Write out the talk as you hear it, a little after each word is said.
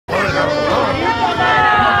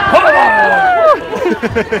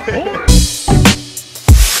What's up,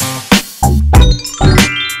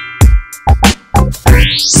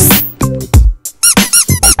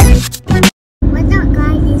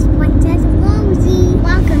 guys? It's Princess Rosie.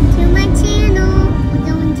 Welcome to my channel. We're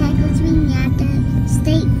going trick-or-treating at the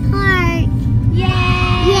state park. Yay!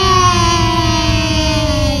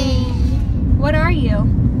 Yay! What are you?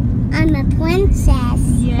 I'm a princess.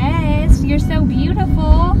 Yes, you're so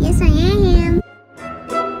beautiful. Yes, I am.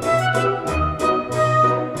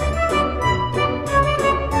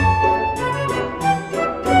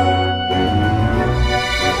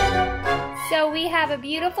 So we have a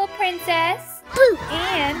beautiful princess Boo.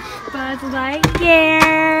 and Buzz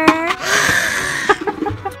Lightyear.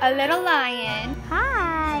 A little lion.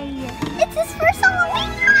 Hi. It's his first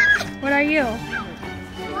Halloween. What are you?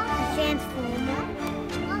 Transformer.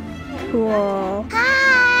 Cool.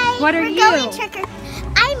 Hi. What are we're you? Going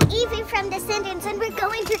I'm Evie from Descendants, and we're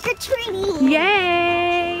going trick-or-treating.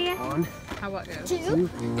 Yay! One, How about you? Two.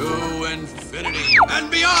 To infinity and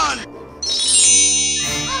beyond!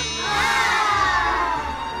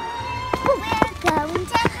 We're going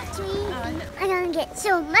trick-or-treating. I'm gonna get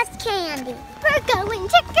so much candy. We're going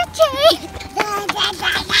trick-or-treat.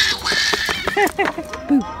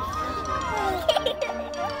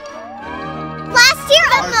 Last year,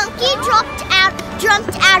 a monkey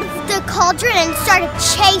jumped out of the cauldron and started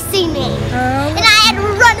chasing me. And I had to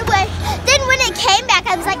run away. Then when it came back,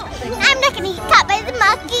 I was like, I'm not gonna get caught by the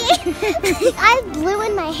monkey. I have blue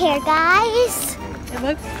in my hair, guys. It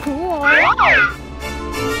looks cool.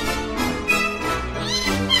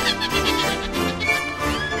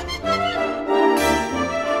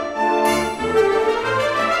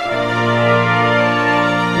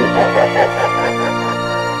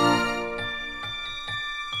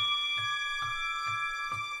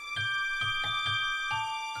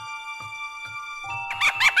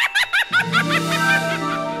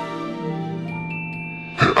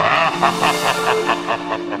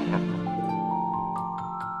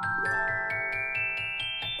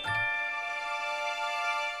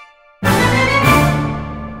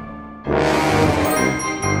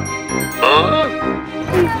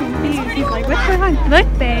 He's like, what's going on? Look,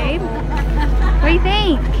 babe. What do you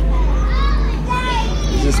think?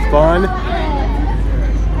 is this fun?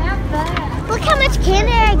 Look how much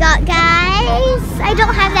candy I got, guys. I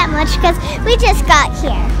don't have that much because we just got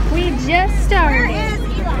here. We just started.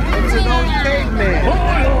 It's an old caveman.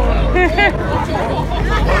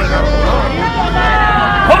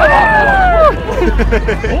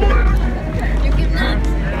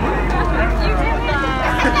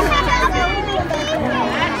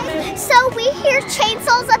 So we hear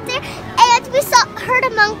chainsaws up there, and we heard a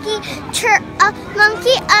monkey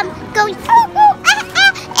going ooh, ooh, ah,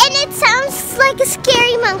 ah, and it sounds like a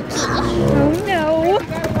scary monkey. Oh no.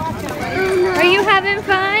 Are you having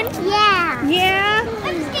fun? Yeah. Yeah?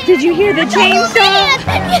 Did you hear the chainsaw? Yes,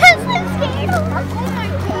 I'm scared.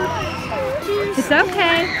 It's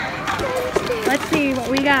okay. Let's see what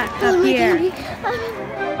we got up here.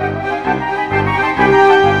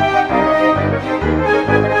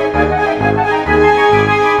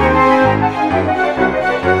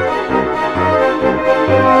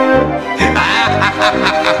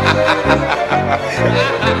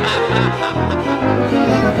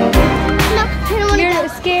 You're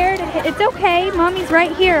scared? It's okay. Mommy's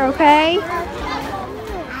right here, okay?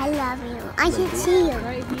 I love you. I can see you.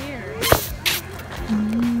 Right here.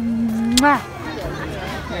 Mwah.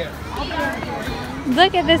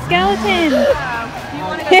 Look at the skeleton.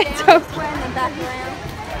 It's okay.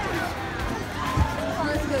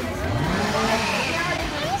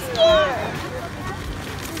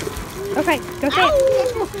 Okay, go sit.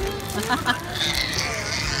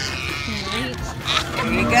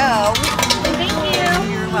 There you go. Thank you.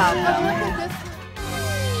 You're welcome.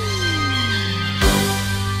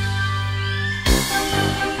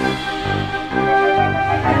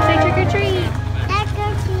 Say trick or treat.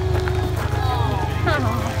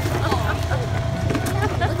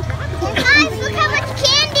 Guys, look how much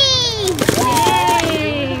candy!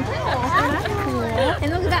 Yay! Oh, that's cool. And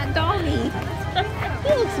look at that doggy.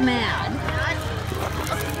 He looks mad.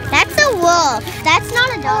 That's a wolf. That's not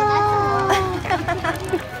a dog. That's a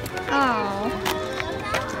wolf. Oh.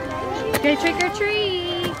 Okay, trick or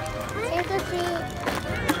treat. Trick or treat.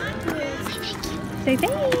 Say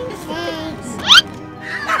thanks. Thanks.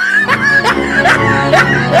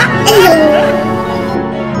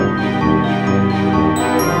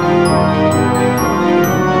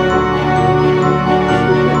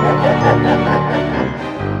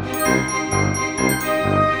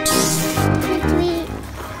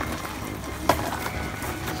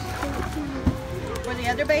 for the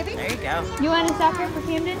other baby? There you go. You want a sucker for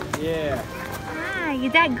Camden? Yeah. Hi,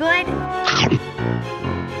 is that good? Come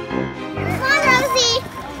on, Rosie.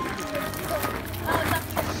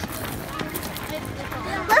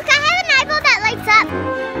 Look, I have an eyeball that lights up.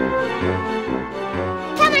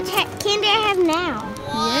 Look how much candy I have now.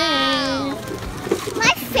 Yay.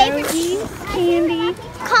 My favorite Candy.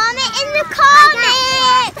 comment in the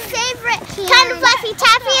comments. Favorite kind of fluffy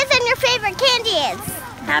taffy is and your favorite candy is.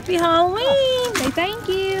 Happy Halloween. Say thank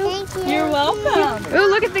you. Thank you. You're welcome. Oh,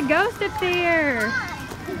 look at the ghost up there.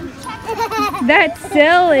 That's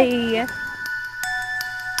silly.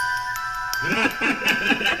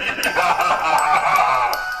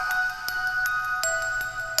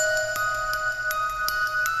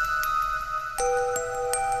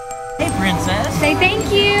 Hey, princess. Say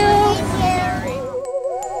thank you.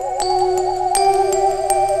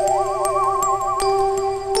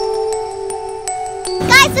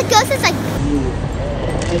 Guys, the ghost is like.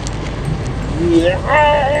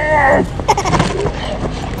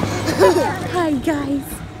 Hi, guys.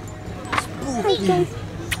 Hi, guys.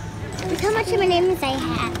 Look how much M&Ms I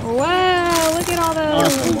have. Wow, look at all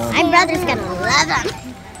those. My brother's gonna love them.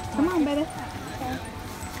 Come on, baby.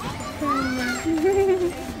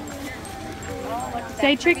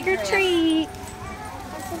 Say trick or treat.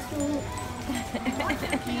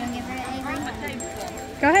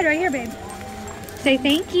 Go ahead, right here, babe. Say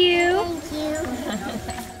thank you. Thank you.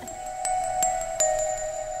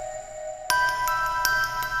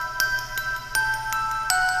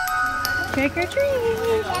 Trick or treat.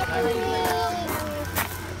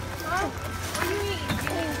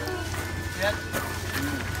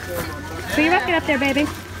 Put your bucket up there, baby.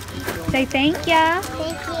 Say thank ya.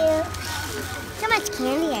 Thank you. So much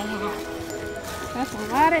candy I have. That's a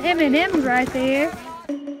lot of M&Ms right there.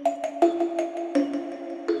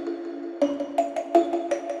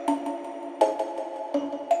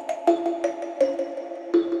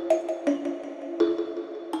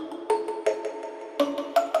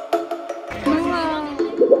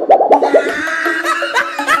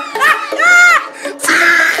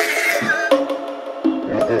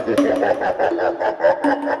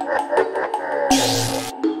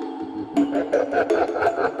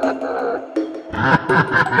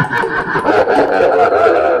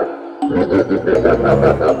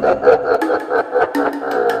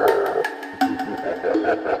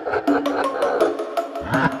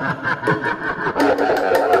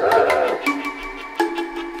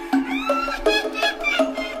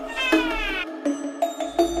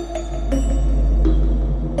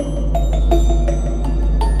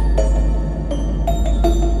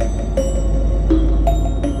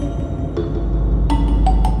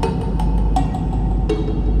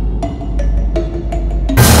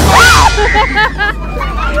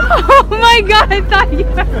 Oh my god, I thought you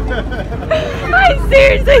were... I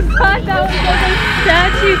seriously thought that was like a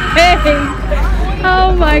statue thing. Oh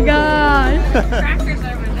my gosh.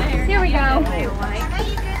 Here we go.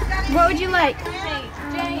 What would you like?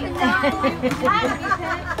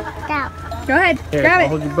 Go ahead, Here, grab I'll it.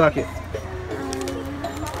 hold your bucket.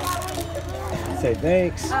 Say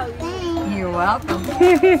thanks. You're welcome.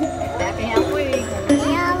 Happy Halloween.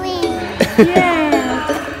 Halloween. Yeah.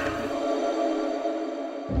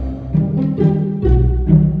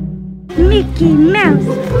 Mickey Mouse,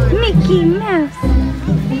 Mickey Mouse.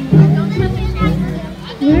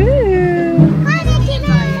 Ooh. Hi, Mickey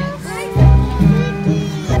Mouse.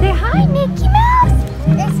 Say hi, Mickey Mouse.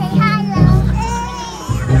 They say hello.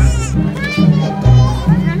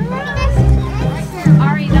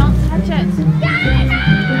 Ari, don't touch it.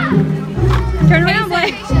 Turn around,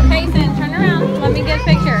 Blake. Payson, turn around. Let me get a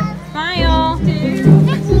picture. Smile.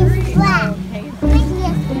 Mickey's flat. Mickey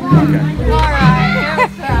is flat. All right.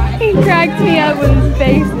 He cracks me up with his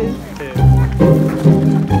faces.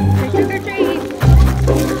 Trick or treat.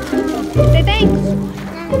 Say thanks.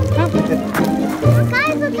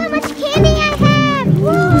 Guys, look how much candy I have. Woo!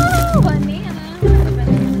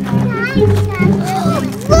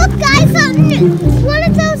 Look, guys, one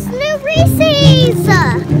of those new Reese's.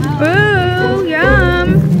 Ooh, yum.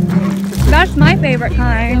 That's my favorite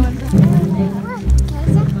kind.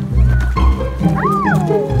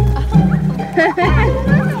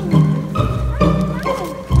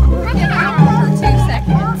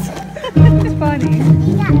 It's funny.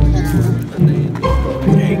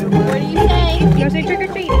 What do you say? Go say trick or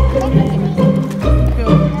treat.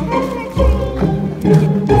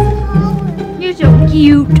 You're so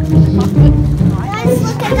cute. Guys,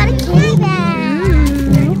 look, I got a candy bag.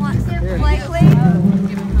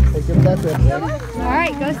 Hey, give that to him, man.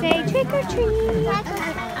 Alright, go say trick or treat.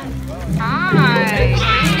 Hi.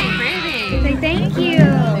 Pretty, pretty. Say thank you.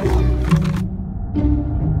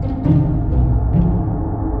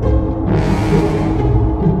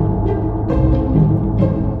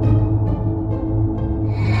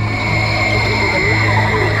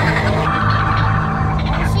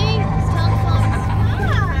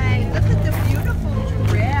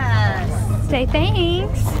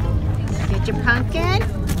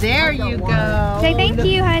 There you go. Say thank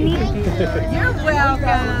you, honey. You're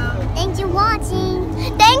welcome. Thanks for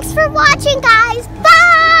watching. Thanks for watching, guys.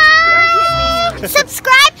 Bye!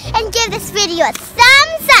 Subscribe and give this video a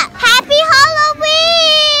thumbs up. Happy Halloween!